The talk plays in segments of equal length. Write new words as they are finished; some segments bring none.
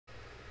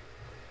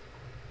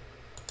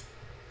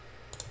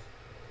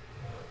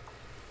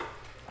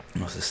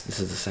This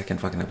is the second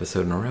fucking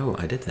episode in a row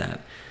I did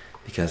that,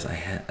 because I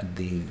had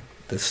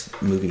this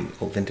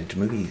vintage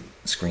movie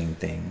screen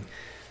thing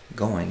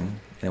going,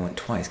 and it went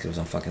twice because it was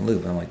on fucking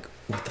loop. And I'm like,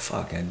 what the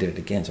fuck? And I did it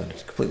again, so I had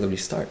to completely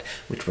restart,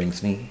 which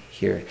brings me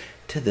here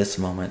to this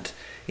moment.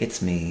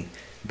 It's me,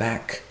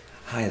 back,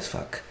 high as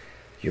fuck,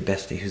 your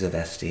bestie who's a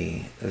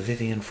vestie,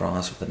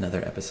 VivianFrost, with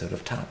another episode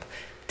of Top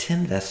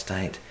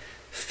Ten-Vestite,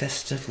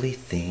 festively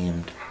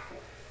themed.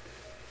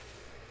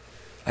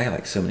 I got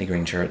like so many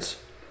green shirts.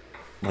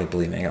 Like,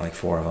 believe me, I got like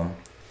 4 of them.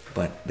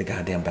 But the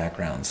goddamn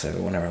background, so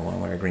whenever I want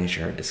to wear a green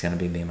shirt, it's going to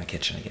be me in my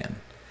kitchen again.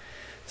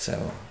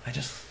 So I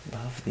just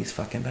love these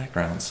fucking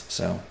backgrounds.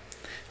 So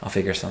I'll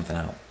figure something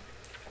out.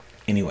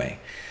 Anyway,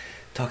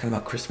 talking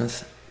about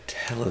Christmas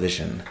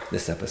television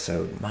this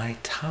episode. My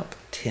top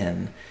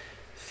 10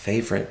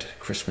 favorite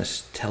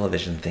Christmas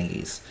television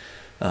thingies.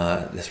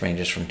 This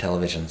ranges from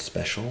television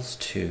specials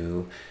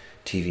to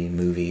TV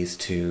movies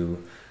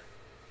to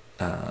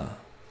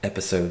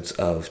episodes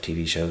of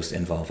TV shows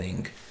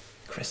involving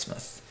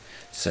Christmas.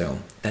 So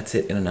that's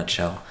it in a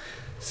nutshell.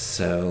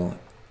 So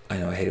I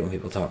know I hate it when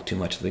people talk too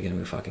much at the beginning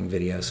of a fucking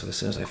video, so as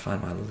soon as I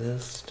find my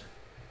list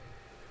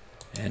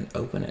and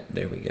open it,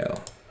 there we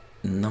go.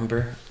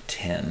 Number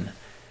 10,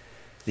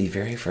 the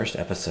very first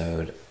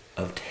episode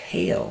of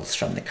Tales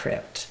from the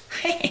Crypt.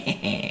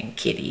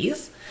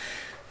 Kitties.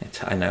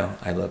 I know,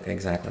 I look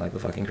exactly like the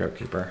fucking Crypt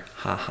Keeper.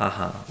 Ha ha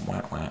ha.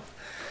 Wah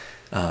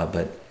wah.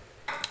 But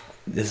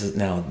this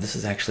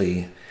is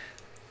actually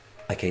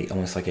like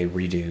almost like a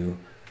redo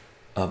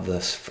of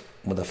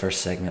the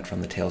first segment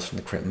from the Tales from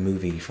the Crypt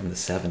movie from the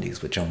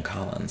 70s with Joan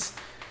Collins.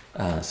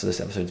 So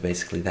this episode is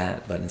basically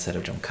that, but instead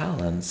of Joan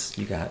Collins,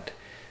 you got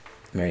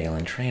Mary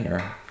Ellen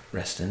Trainor,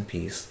 rest in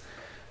peace,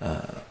 one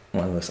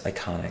of the most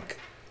iconic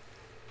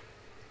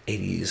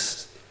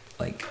 80s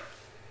like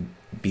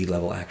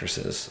B-level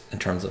actresses in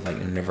terms of like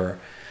never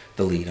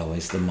the lead,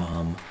 always the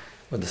mom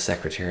or the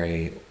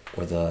secretary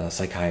or the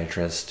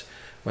psychiatrist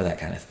or that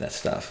kind of that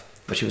stuff.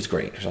 But she was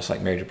great. She was also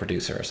like married to a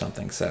producer or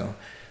something, so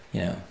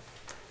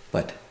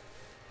but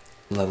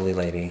lovely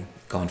lady,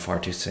 gone far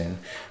too soon.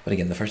 But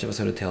again, the first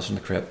episode of Tales from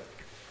the Crypt,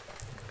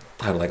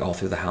 titled like All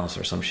Through the House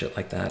or some shit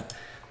like that,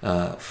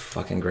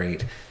 fucking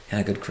great. And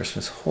a good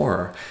Christmas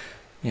horror.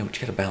 But you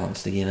gotta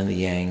balance the yin and the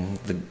yang,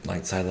 the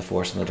light side of the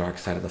force and the dark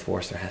side of the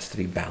force. There has to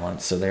be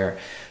balance. So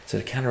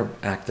to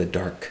counteract the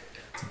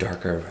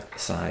darker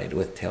side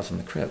with Tales from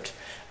the Crypt,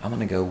 I'm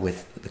gonna go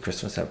with one of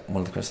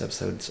the Christmas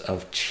episodes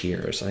of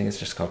Cheers. I think it's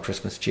just called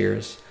Christmas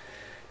Cheers.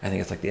 I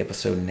think it's like the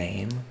episode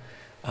name.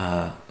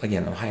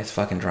 Again, I'm high as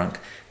fucking drunk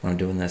when I'm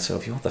doing this, so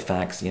if you want the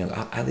facts,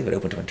 I leave it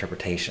open to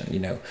interpretation.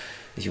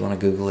 If you want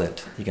to Google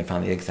it, you can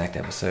find the exact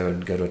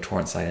episode, go to a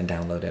torrent site and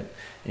download it.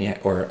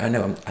 And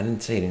I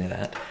didn't say any of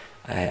that.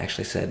 I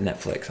actually said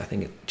Netflix. I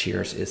think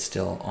Cheers is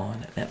still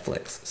on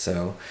Netflix,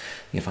 so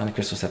you can find the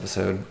Christmas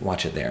episode,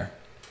 watch it there.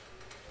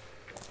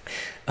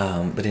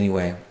 But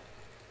anyway,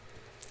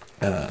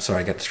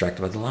 sorry, I got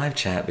distracted by the live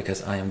chat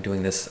because I am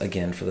doing this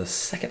again for the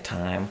second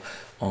time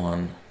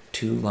on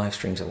 2 live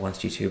streams at once,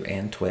 YouTube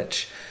and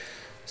Twitch.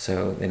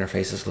 So the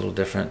interface is a little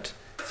different.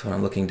 So when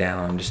I'm looking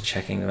down, I'm just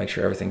checking to make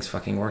sure everything's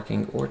fucking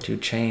working, or to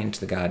change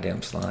the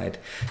goddamn slide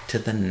to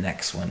the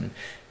next one,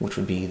 which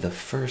would be the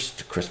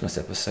first Christmas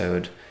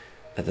episode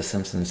that The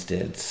Simpsons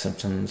did.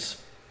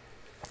 Simpsons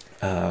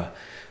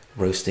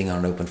roasting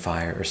on an open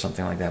fire or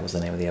something like that was the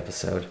name of the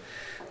episode.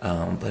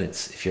 But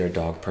it's, if you're a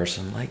dog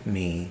person like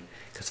me,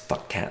 because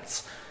fuck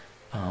cats,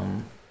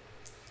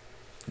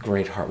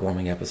 great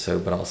heartwarming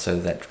episode, but also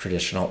that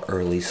traditional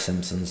early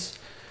Simpsons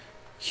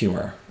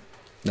humor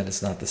that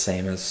is not the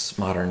same as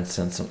modern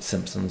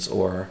Simpsons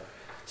or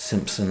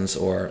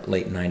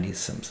late 90s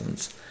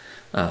Simpsons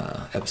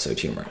episode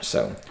humor.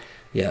 So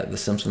yeah, The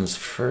Simpsons'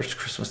 first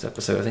Christmas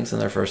episode, I think it's in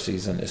their first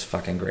season, is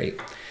fucking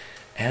great.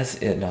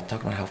 Now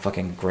talking about how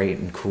fucking great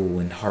and cool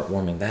and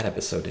heartwarming that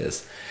episode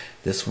is,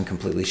 this one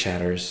completely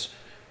shatters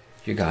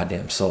your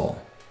goddamn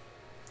soul.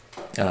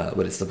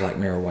 But it's the Black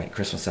Mirror White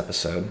Christmas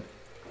episode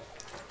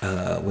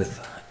with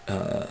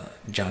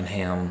John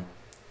Hamm.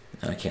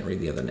 I can't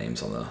read the other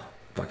names on the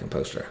fucking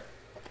poster.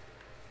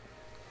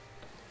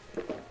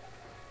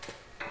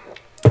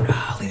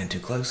 Leaning too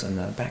close and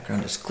the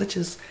background just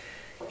glitches.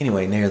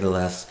 Anyway,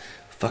 nevertheless,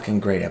 fucking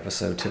great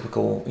episode.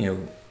 Typical,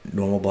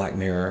 normal Black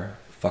Mirror,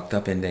 fucked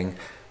up ending,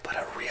 but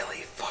a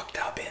really fucked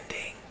up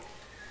ending.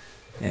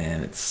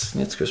 And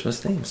it's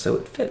Christmas themed, so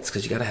it fits,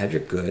 because you gotta have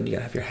your good, you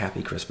gotta have your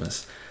happy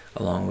Christmas,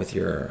 along with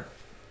your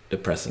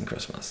depressing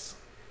Christmas.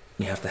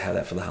 You have to have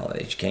that for the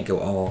holidays. You can't go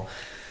all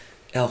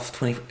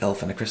elf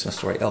and a Christmas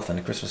story, elf and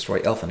a Christmas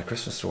story, elf and a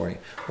Christmas story,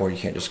 or you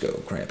can't just go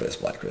Krampus,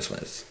 Black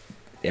Christmas,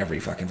 every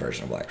fucking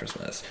version of Black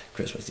Christmas,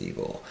 Christmas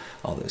Evil,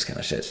 all those kind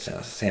of shit,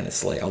 Santa's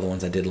Sleigh, all the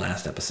ones I did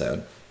last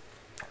episode.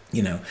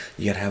 You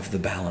gotta have the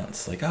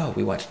balance. Like, oh,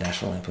 we watched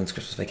National Lampoon's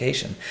Christmas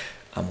Vacation,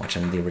 I'm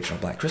watching the original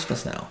Black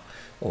Christmas now,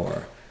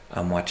 or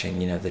I'm watching,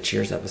 the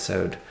Cheers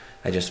episode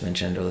I just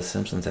mentioned, or the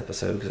Simpsons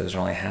episode, because those are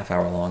only a half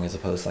hour long as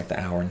opposed to like the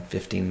hour and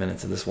 15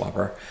 minutes of this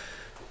whopper,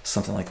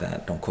 something like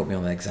that. Don't quote me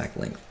on the exact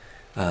length.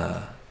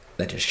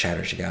 that just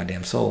shatters your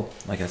goddamn soul,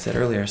 like I said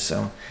earlier.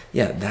 So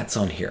yeah, that's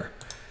on here.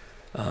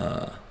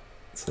 So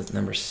it's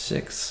number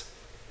 6.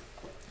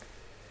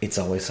 It's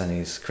Always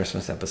Sunny's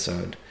Christmas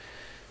episode.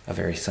 A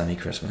very sunny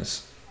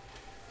Christmas.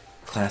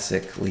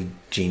 Classically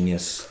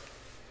genius.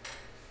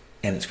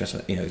 And it's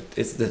Christmas, you know,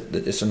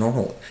 it's a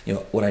normal, you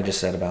know, what I just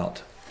said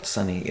about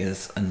Sunny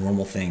is a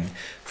normal thing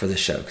for this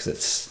show, because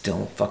it's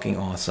still fucking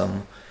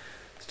awesome.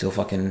 Still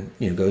fucking,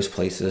 you know, goes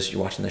places.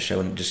 You're watching the show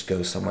and it just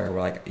goes somewhere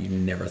where like you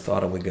never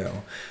thought it would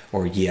go.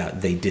 Or yeah,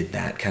 they did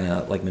that kind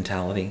of like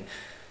mentality.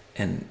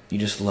 And you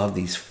just love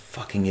these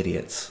fucking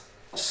idiots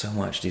so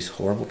much. These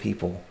horrible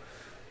people.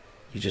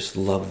 You just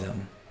love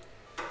them.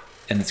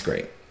 And it's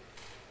great.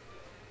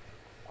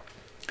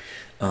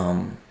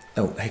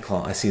 Oh, hey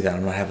Claw, I see that.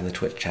 I'm not having the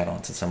Twitch chat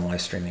on since I'm live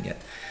streaming it.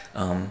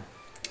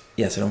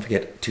 Yeah, so don't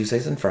forget,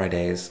 Tuesdays and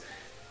Fridays,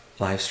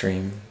 live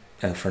stream.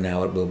 For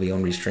now, it will be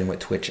on Restream with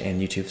Twitch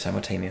and YouTube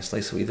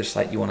simultaneously. So either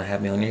site you want to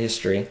have me on your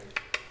history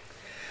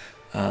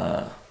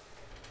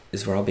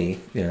is where I'll be.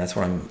 You know, that's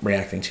what I'm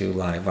reacting to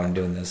live when I'm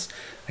doing this.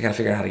 I got to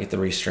figure out how to get the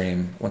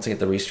Restream. Once I get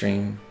the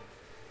Restream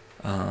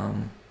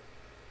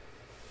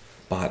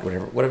bot,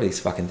 whatever these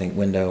fucking thing,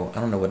 window, I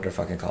don't know what they're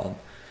fucking called,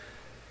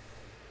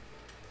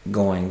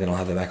 going, then I'll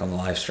have it back on the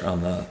live stream,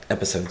 on the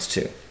episodes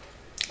too.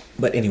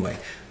 But anyway,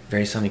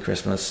 Very Sunny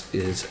Christmas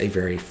is a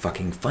very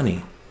fucking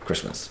funny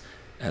Christmas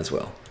as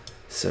well.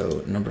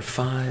 So number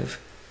 5,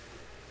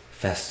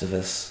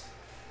 Festivus,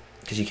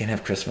 because you can't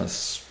have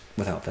Christmas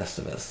without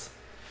Festivus.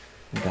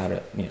 You got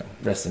it, you know,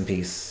 rest in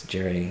peace,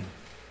 Jerry,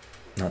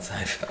 not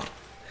Seinfeld,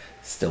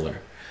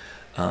 Stiller.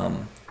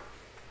 And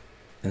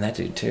that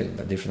dude too,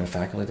 that dude from the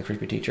faculty, the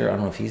creepy teacher, I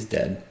don't know if he's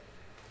dead.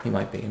 He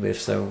might be, but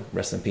if so,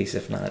 rest in peace.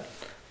 If not,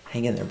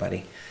 hang in there,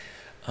 buddy.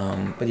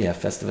 But yeah,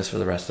 Festivus for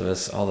the rest of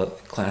us, all the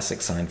classic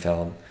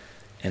Seinfeld,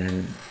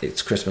 and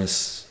it's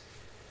Christmas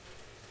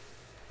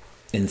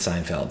in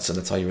Seinfeld, so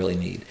that's all you really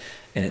need.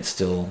 And it's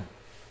still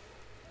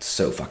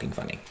so fucking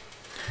funny.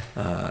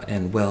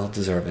 And well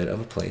deserved of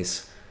a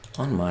place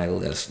on my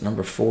list.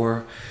 Number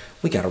 4,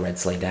 we got a Red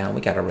Sleigh Down.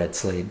 We got a Red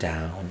Sleigh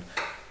Down.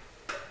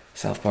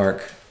 South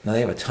Park. Now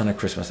they have a ton of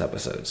Christmas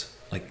episodes.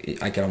 Like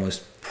I could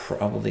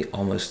probably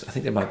almost, I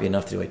think there might be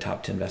enough to do a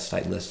top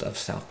Ten-Vestite list of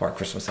South Park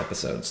Christmas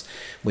episodes,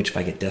 which if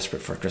I get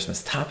desperate for a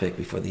Christmas topic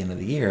before the end of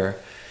the year,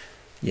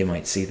 you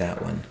might see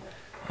that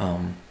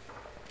one.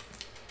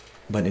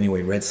 But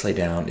anyway, Red Sleigh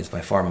Down is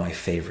by far my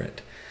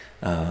favorite.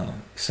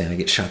 Santa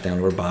gets shot down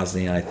over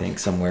Bosnia, I think,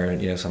 somewhere,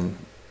 you know, some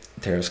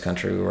terrorist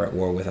country we were at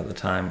war with at the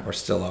time, or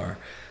still are.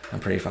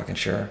 I'm pretty fucking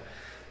sure.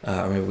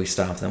 Or maybe we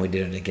stopped and then we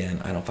did it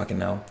again. I don't fucking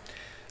know.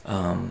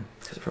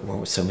 Because we're at war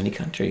with so many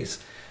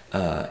countries.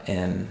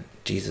 And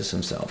Jesus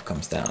himself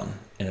comes down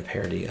in a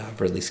parody of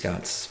Ridley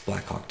Scott's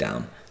Black Hawk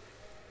Down.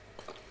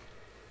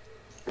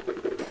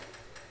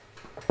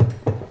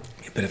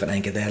 But if it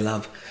ain't get there,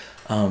 love.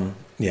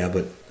 Yeah,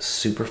 but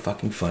super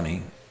fucking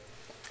funny.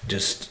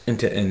 Just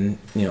and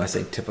you know, I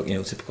say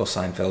typical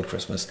Seinfeld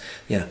Christmas.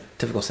 Yeah,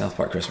 typical South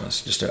Park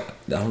Christmas. Just I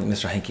don't think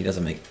Mr. Hanky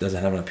doesn't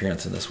have an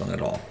appearance in this one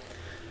at all.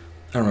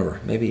 I don't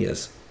remember. Maybe he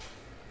is.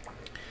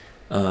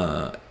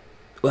 Well,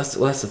 that's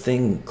the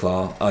thing,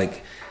 Claw.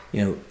 Like,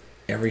 you know,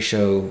 every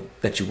show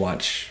that you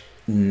watch,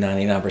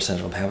 99%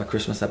 of them have a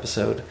Christmas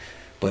episode,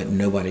 but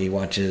nobody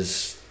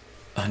watches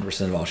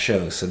 100% of all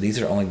shows. So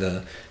these are only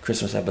the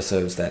Christmas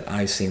episodes that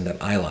I've seen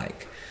that I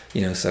like.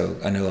 You know, so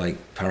I know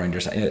like Power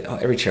Rangers,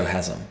 every show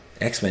has them.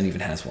 X-Men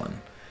even has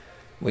one.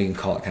 We can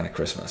call it kind of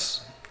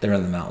Christmas. They're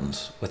in the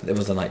mountains. It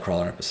was the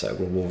Nightcrawler episode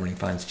where Wolverine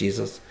finds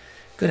Jesus.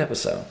 Good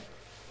episode.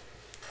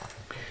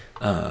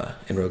 And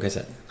Rogue has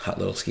that hot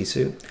little ski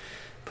suit.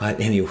 But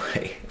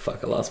anyway,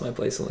 fuck, I lost my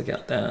place on the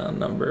countdown.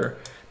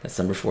 That's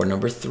number 4.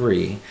 Number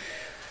 3,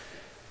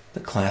 the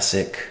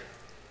classic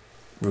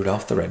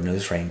Rudolph the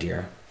Red-Nosed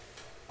Reindeer.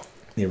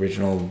 The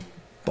original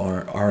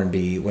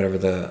R&B, whatever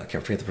I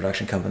can't forget the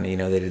production company, you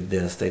know, they did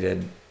this, they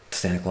did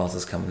Santa Claus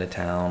is Coming to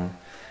Town,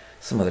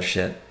 some other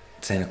shit,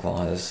 Santa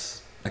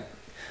Claus, like,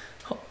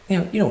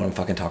 you know what I'm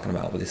fucking talking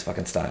about with this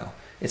fucking style.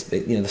 It's,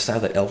 you know, the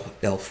style that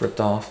Elf ripped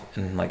off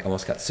and like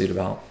almost got sued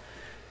about,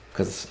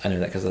 because I know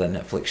that because of that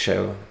Netflix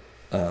show,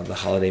 the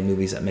holiday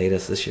movies that made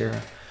us this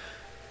year.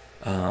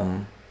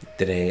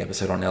 Did a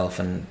episode on Elf,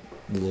 and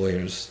the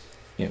lawyers,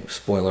 you know,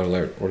 spoiler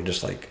alert, were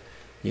just like,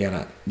 you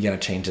gotta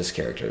change this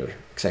character,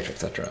 etc.,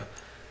 etc.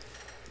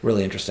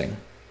 Really interesting.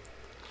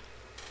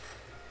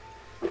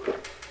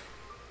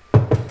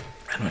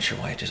 I'm not sure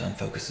why it just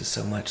unfocuses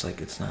so much.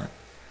 Like, it's not.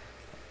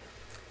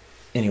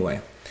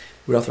 Anyway,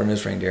 Rudolph the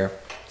Red-Nosed Reindeer,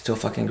 still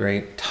fucking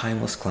great,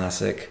 timeless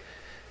classic.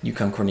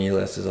 Yukon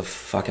Cornelius is a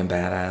fucking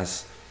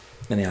badass,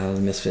 and the Island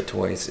of Misfit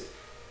Toys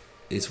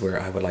is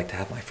where I would like to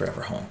have my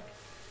forever home.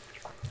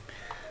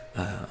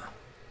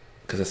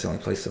 Because that's the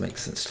only place that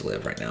makes sense to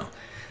live right now.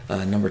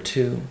 Number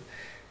 2,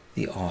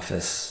 The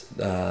Office.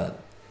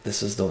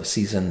 This is the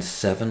season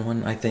 7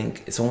 one, I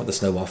think. It's the one with the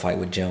snowball fight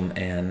with Jim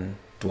and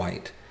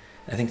Dwight.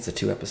 I think it's a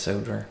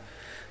 2-episoder.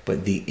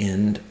 But the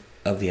end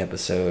of the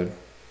episode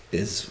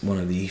is one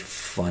of the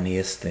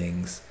funniest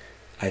things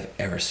I've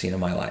ever seen in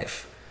my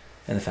life.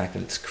 And the fact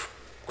that it's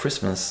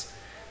Christmas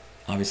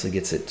obviously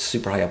gets it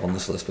super high up on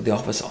this list, but The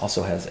Office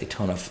also has a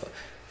ton of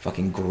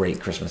fucking great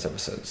Christmas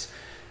episodes.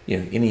 You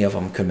know, any of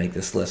them could make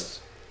this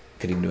list,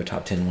 could even do a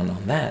top 10 one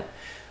on that.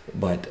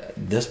 But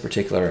this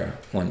particular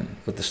one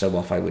with the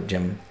snowball fight with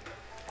Jim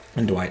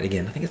and Dwight,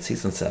 again, I think it's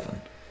season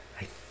 7.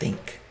 I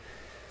think.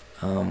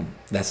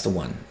 That's the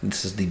one.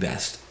 This is the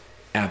best.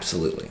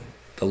 Absolutely.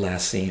 The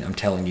last scene, I'm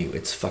telling you,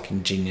 it's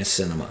fucking genius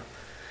cinema.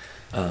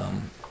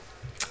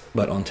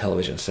 But on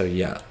television. So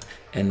yeah.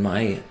 And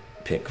my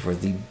pick for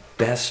the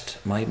best,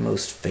 my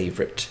most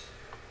favorite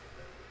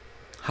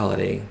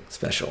holiday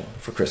special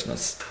for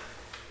Christmas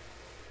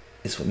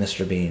is with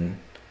Mr. Bean.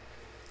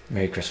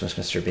 Merry Christmas,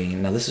 Mr.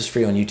 Bean. Now this is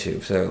free on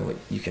YouTube, so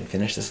you can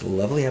finish this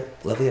lovely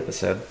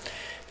episode.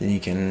 Then you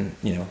can,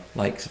 you know,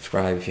 like,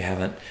 subscribe if you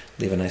haven't,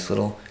 leave a nice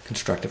little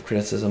constructive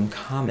criticism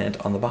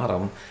comment on the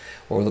bottom,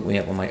 or look me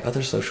up on my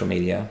other social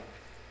media,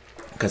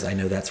 because I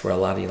know that's where a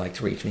lot of you like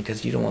to reach me,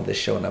 because you don't want this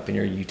showing up in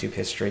your YouTube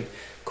history.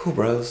 Cool,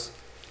 bros.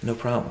 No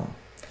problem.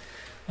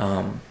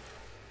 I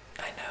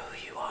know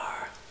who you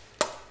are.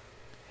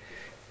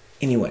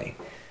 Anyway,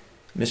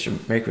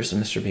 Merry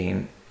Christmas, Mr.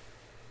 Bean.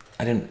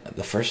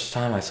 The first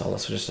time I saw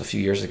this was just a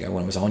few years ago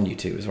when it was on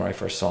YouTube, is where I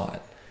first saw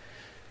it.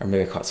 Or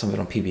maybe I caught some of it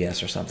on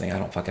PBS or something. I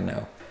don't fucking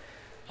know.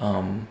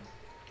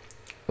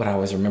 But I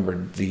always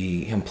remembered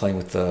him playing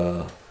with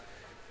the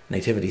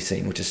nativity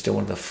scene, which is still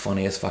one of the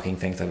funniest fucking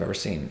things I've ever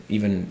seen.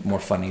 Even more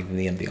funny than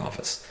the end of The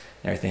Office.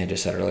 And everything I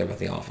just said earlier about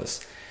The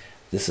Office.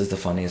 This is the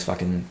funniest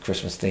fucking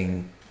Christmas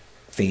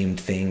themed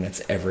thing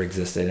that's ever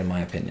existed, in my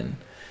opinion.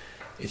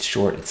 It's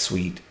short, it's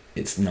sweet,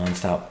 it's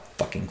nonstop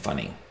fucking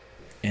funny.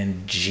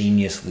 And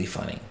geniusly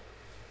funny.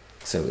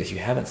 So if you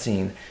haven't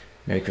seen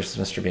Merry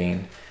Christmas, Mr.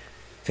 Bean,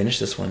 finish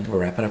this one. We're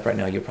wrapping up right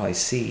now. You'll probably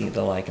see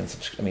the like and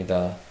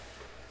the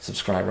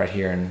subscribe right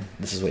here, and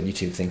this is what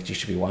YouTube thinks you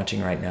should be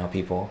watching right now,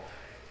 people.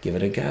 Give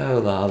it a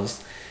go,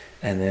 loves.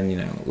 And then, you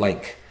know,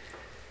 like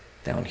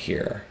down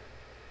here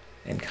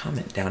and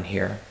comment down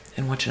here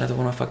and watch another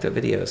one of my fucked up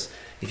videos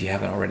if you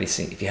haven't already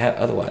seen. If you have,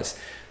 otherwise,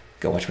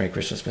 go watch Merry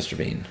Christmas, Mr.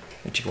 Bean,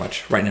 which you can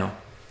watch right now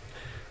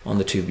on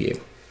the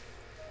TubeView.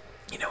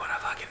 You know what I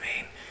fucking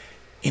mean.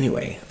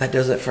 Anyway, that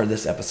does it for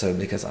this episode,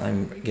 because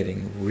I'm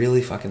getting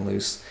really fucking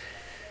loose.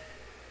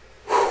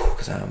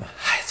 Because I'm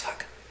high as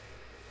fuck.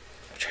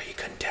 I'm sure you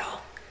couldn't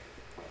tell.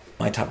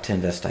 My top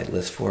 10 Vestite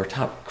list for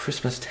top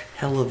Christmas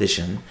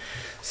television.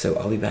 So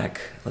I'll be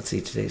back. Let's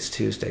see, today's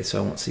Tuesday, so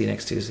I won't see you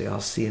next Tuesday.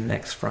 I'll see you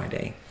next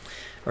Friday.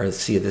 Or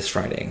see you this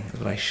Friday, is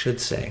what I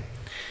should say.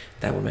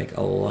 That would make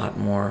a lot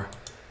more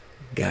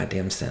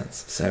goddamn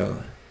sense.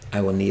 So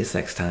I will see you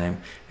next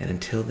time. And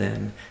until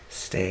then,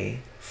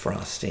 stay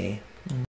frosty.